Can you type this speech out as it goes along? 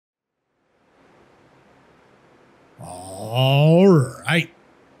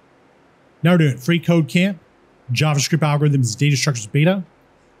Now we're doing freeCodeCamp, JavaScript algorithms, data structures beta.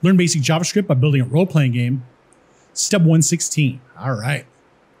 Learn basic JavaScript by building a role-playing game. Step 116. All right.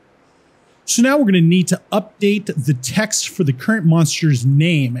 So now we're going to need to update the text for the current monster's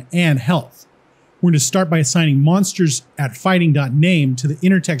name and health. We're going to start by assigning monsters at fighting.name to the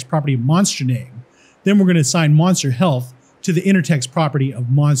innerText property of monsterName. Then we're going to assign monsterHealth to the innerText property of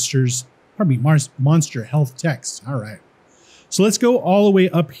monsterHealthText. All right. So let's go all the way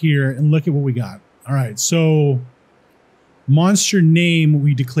up here and look at what we got. All right. So monsterName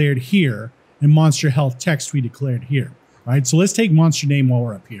we declared here and monsterHealthText we declared here. All right. So let's take monsterName while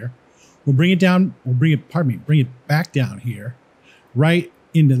we're up here. We'll bring it down. We'll bring it back down here, right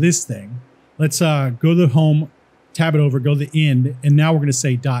into this thing. Let's go to the home, tab it over, go to the end, and now we're going to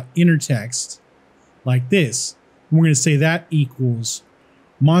say .innerText like this. And we're going to say that equals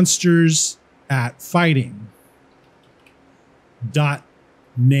monsters at fighting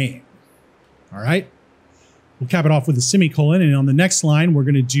 .name. All right. We'll cap it off with a semicolon, and on the next line we're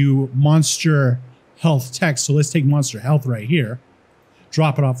going to do monsterHealthText. So let's take monsterHealth right here.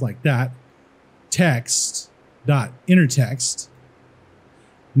 Drop it off like that. Text.innerText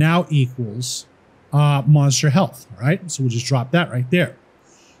now equals monsterHealth. All right. So we'll just drop that right there.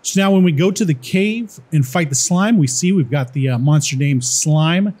 So now when we go to the cave and fight the slime, we see we've got the monster name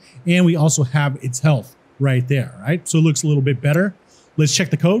slime, and we also have its health right there. All right. So it looks a little bit better. Let's check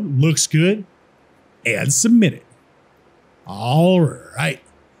the code. Looks good. And submit it. All right.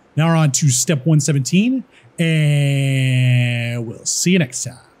 Now we're on to step 117, and we'll see you next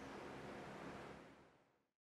time.